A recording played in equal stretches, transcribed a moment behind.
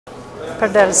Per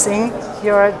Delsing,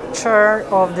 you are chair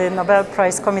of the Nobel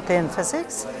Prize Committee in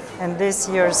Physics, and this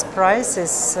year's prize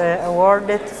is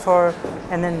awarded for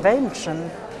an invention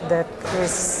that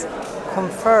is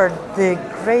conferred the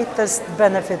greatest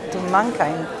benefit to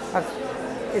mankind.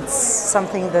 It's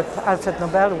something that Alfred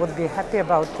Nobel would be happy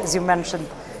about, as you mentioned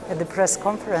at the press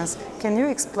conference. Can you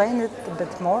explain it a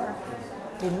bit more?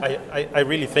 I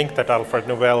really think that Alfred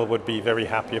Nobel would be very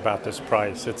happy about this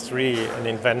prize. It's really an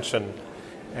invention,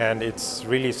 and it's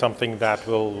really something that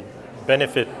will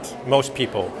benefit most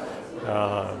people.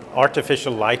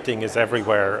 Artificial lighting is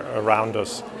everywhere around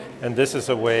us, and this is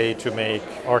a way to make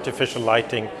artificial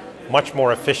lighting much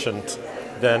more efficient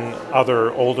than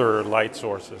other older light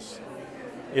sources.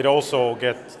 It also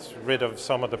gets rid of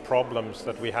some of the problems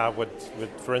that we have with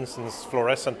for instance,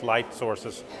 fluorescent light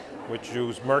sources which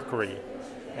use mercury,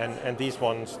 and these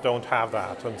ones don't have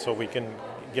that, and so we can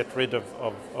get rid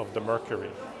of the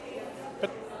mercury. But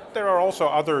there are also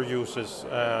other uses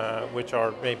which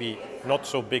are maybe not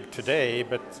so big today,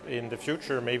 but in the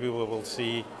future maybe we will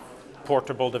see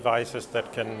portable devices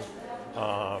that can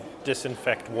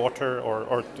disinfect water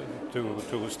or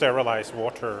to sterilize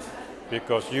water,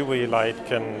 because UV light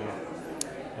can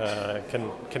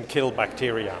kill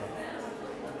bacteria.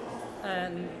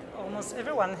 And almost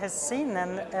everyone has seen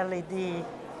an LED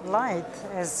light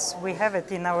as we have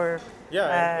it in our in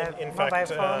mobile fact,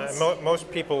 phones.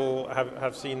 most people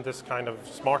have seen this kind of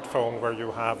smartphone where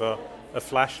you have a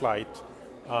flashlight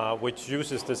which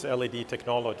uses this LED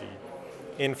technology.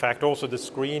 In fact, also the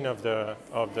screen of the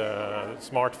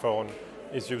smartphone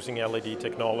is using LED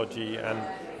technology, and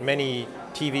many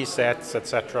TV sets,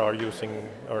 etc., are using,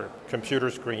 or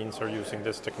computer screens are using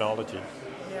this technology.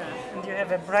 Yeah, and you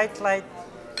have a bright light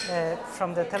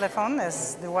from the telephone,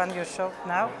 as the one you showed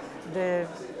now. The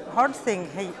hard thing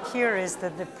here is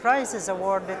that the prize is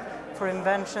awarded for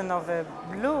invention of a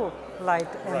blue light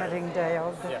emitting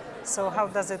diode. Yeah. So how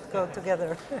does it go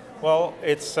together? Well,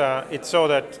 it's so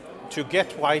that to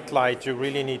get white light, you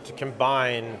really need to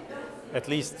combine at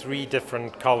least 3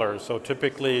 different colors. So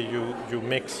typically you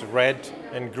mix red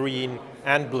and green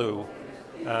and blue.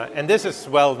 And this is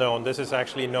well known. This is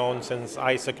actually known since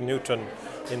Isaac Newton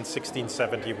in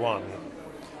 1671.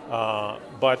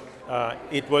 But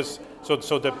it was,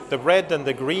 so the red and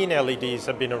the green LEDs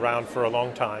have been around for a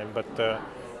long time, but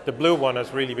the blue one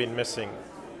has really been missing.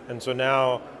 And so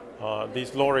now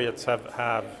these laureates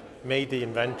have made the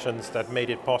inventions that made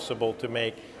it possible to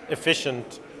make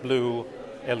efficient blue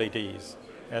LEDs.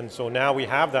 And so now we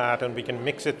have that, and we can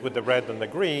mix it with the red and the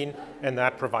green, and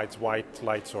that provides white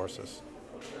light sources.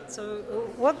 So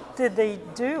what did they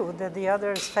do that the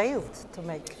others failed to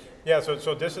make? Yeah,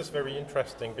 so this is very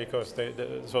interesting, because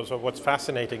so what's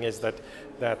fascinating is that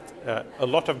a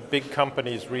lot of big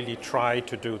companies really tried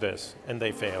to do this, and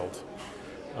they failed.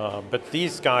 But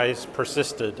these guys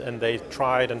persisted, and they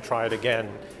tried and tried again,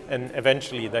 and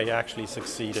eventually they actually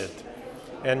succeeded.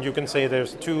 And you can say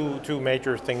there's two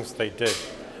major things they did.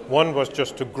 One was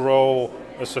just to grow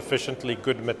a sufficiently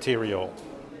good material.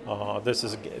 This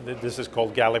is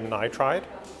called gallium nitride,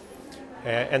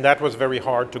 and that was very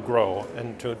hard to grow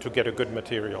and to get a good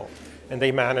material. And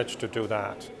they managed to do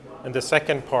that. And the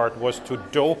second part was to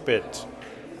dope it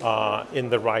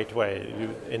in the right way.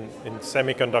 In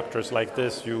semiconductors like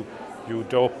this, you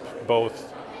dope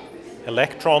both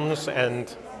electrons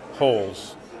and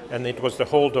holes. And it was the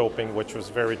hole doping which was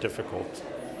very difficult.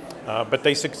 But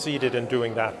they succeeded in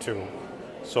doing that too.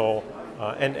 So,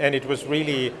 and it was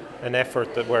really an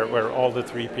effort that where all the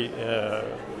 3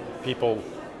 people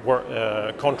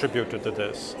contributed to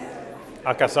this.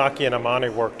 Akazaki and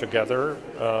Amane worked together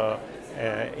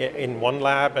in one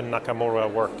lab, and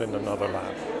Nakamura worked in another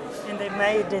lab. And they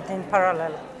made it in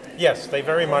parallel. Yes, they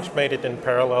very much made it in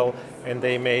parallel, and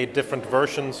they made different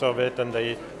versions of it, and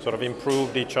they sort of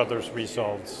improved each other's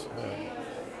results.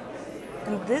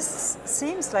 And this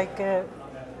seems like a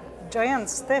giant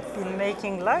step in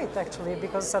making light, actually,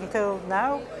 because until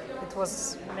now it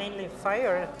was mainly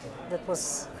fire that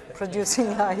was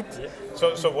producing light.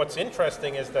 Yeah. So what's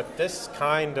interesting is that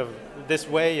this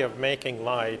way of making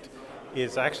light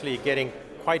is actually getting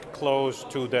quite close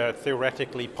to the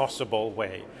theoretically possible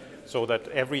way, so that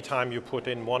every time you put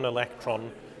in 1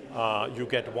 electron, you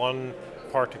get 1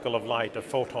 particle of light, a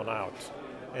photon out,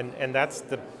 and that's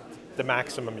the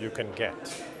maximum you can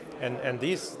get. And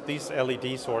these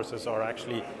LED sources are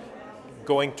actually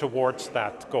going towards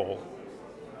that goal.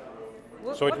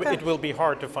 So it will be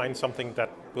hard to find something that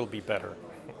will be better.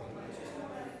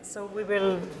 So we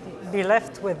will be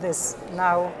left with this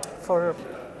now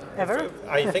forever?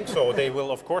 I think so. They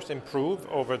will, of course, improve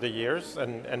over the years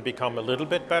and become a little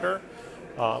bit better.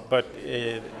 but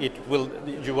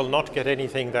you will not get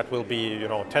anything that will be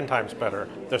 10 times better.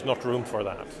 There's not room for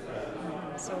that.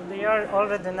 So they are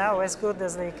already now as good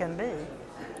as they can be.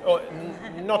 Oh,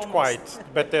 not quite,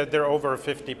 but they're over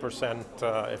 50%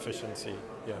 efficiency.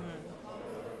 Yeah,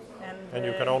 and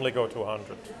you can only go to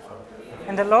 100. So.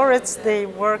 And the laureates, they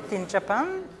worked in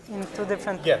Japan in two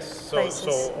different places.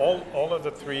 So all of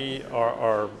the three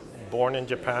are born in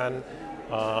Japan,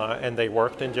 and they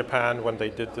worked in Japan when they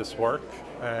did this work.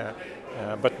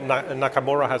 But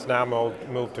Nakamura has now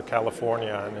moved to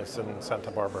California and is in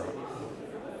Santa Barbara.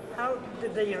 How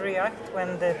did they react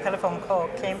when the telephone call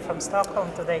came from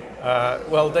Stockholm today?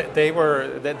 Well, they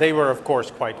were of course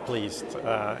quite pleased,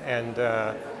 and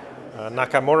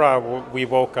Nakamura, we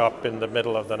woke up in the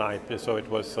middle of the night, so it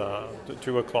was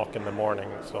 2 o'clock in the morning.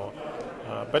 So,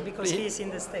 but because he's in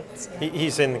the States. Yeah.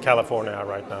 He's in California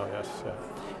right now, yes.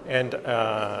 And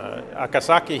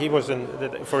Akasaki,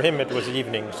 for him it was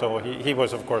evening, so he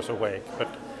was of course awake. But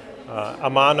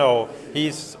Amano,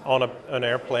 he's on an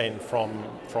airplane from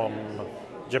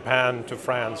Japan to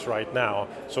France right now,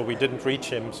 so we didn't reach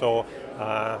him. So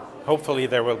hopefully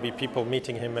there will be people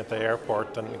meeting him at the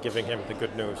airport and giving him the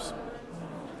good news.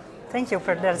 Thank you,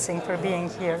 Per Delsing, for being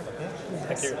here.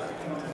 Thank you.